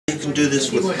can do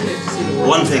this with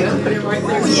one finger.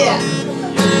 Yeah.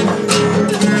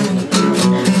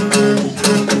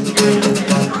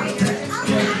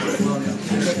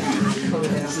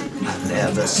 I've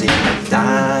never seen a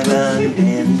diamond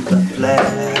in the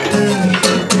flesh.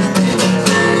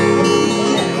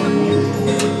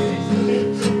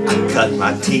 I cut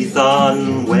my teeth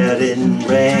on wedding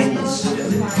rings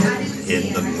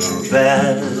in the movies.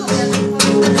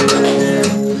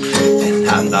 And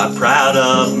I'm not proud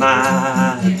of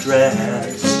my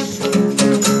dress.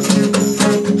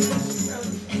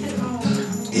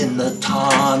 In the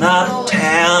torn-up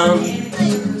town,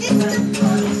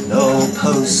 no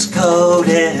postcode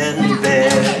in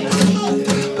bed,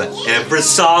 but every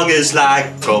song is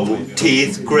like gold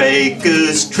teeth, gray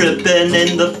goose tripping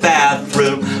in the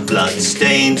bathroom,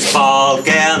 bloodstains, ball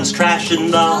gowns, trash in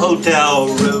the hotel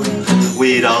room.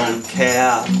 We don't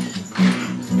care.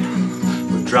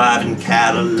 We're driving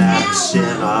Cadillacs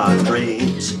in our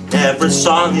dreams. Every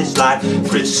song is like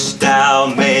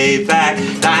crystal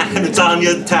Maybach, diamonds on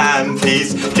your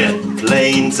timepiece, jet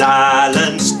planes,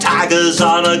 islands, tigers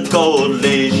on a gold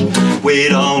leash. We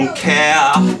don't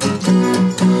care.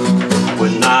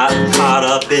 We're not caught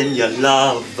up in your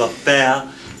love affair,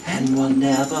 and we'll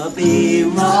never be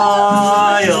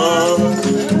royal.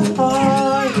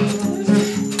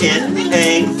 It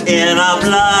ain't in our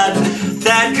blood.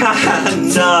 That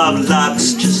kind of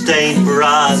luck's just ain't for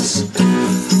us.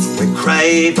 We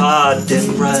crave a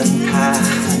different kind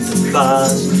of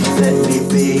buzz. Let me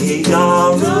be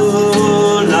your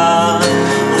ruler,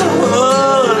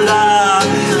 ruler.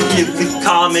 You could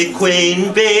call me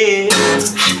Queen Bee,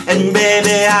 and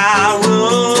baby I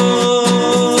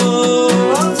rule.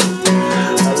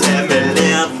 Let me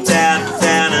live that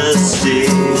fantasy.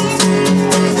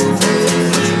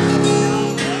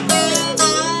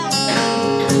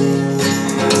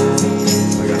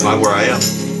 I got where I am.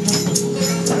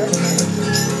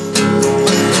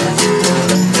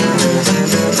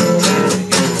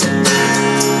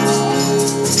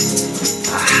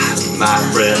 My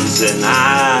friends and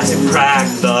I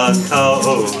cracked the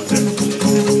code.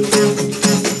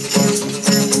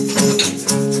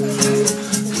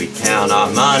 We count our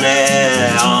money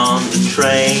on the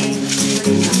train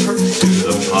to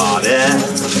the party.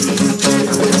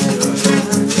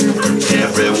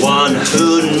 Everyone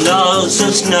who knows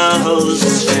us knows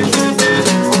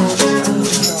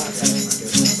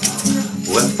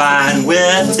we're fine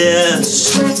with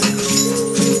this.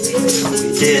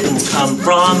 Didn't come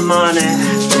from money,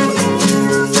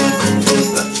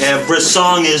 but every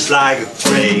song is like a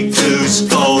gray goose,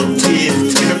 gold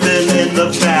teeth tripping in the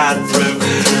bathroom,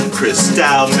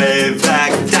 crystal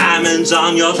Maybach, diamonds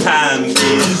on your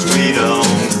timepiece. We don't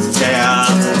care.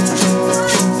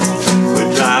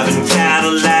 We're driving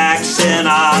Cadillacs in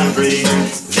our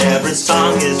dreams. Every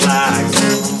song is like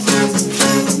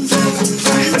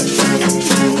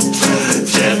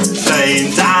jet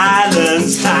planes,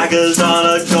 islands, tigers on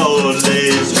a gold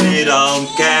leash. We don't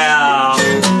care.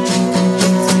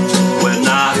 We're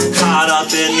not caught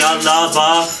up in your love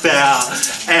affair,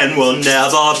 and we'll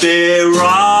never be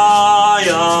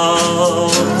royal.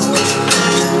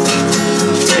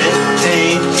 It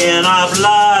ain't in our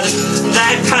blood.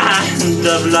 That kind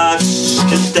of luck's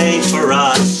just ain't for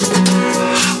us.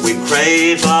 We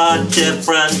crave a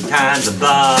different kind of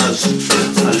buzz.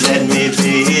 Let me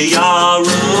be your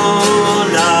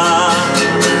ruler.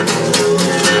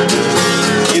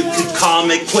 You could call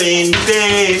me Queen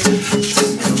Bee,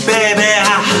 baby I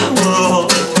will.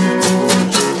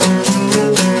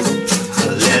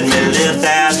 Let me live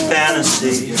that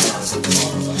fantasy.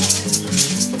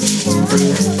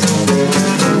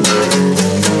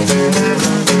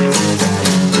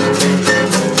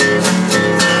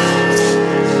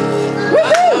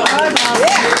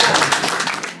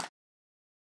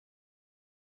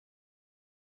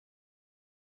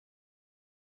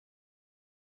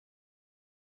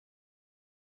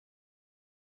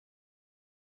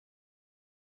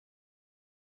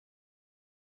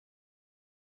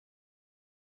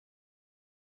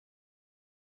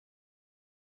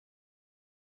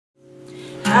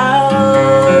 How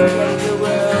can the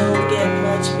world get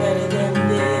much better than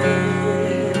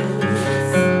this?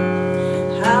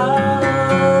 How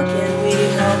can we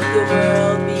help the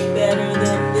world be better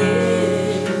than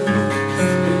this?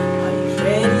 Are you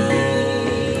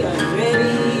ready? Are you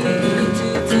ready to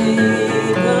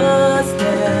take a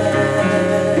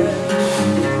step?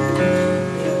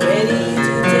 You're ready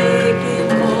to take it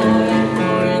more and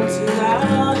more into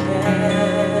our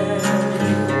hands.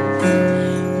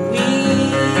 We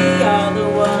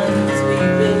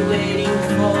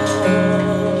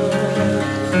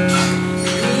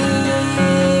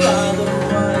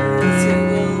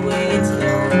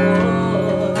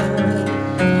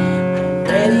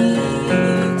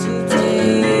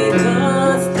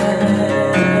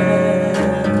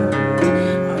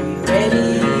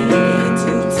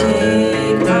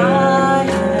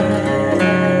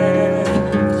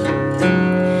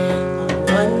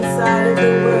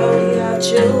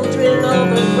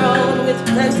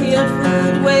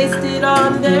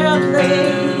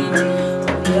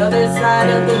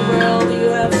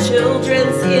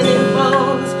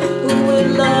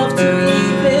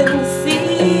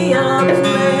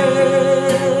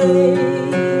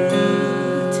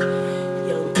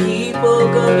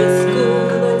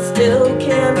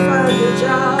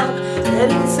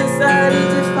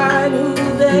define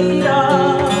who they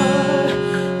are,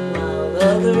 while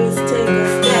others take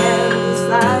a stand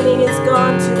deciding it's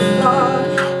gone too far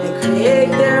and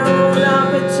create their own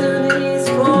opportunities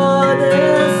for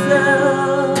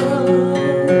themselves.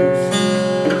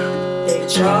 They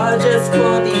charge us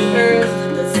for the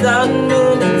earth, the sun,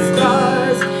 moon, and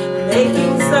stars,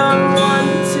 making someone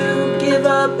to give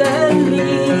up and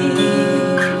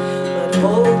leave. But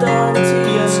hold on to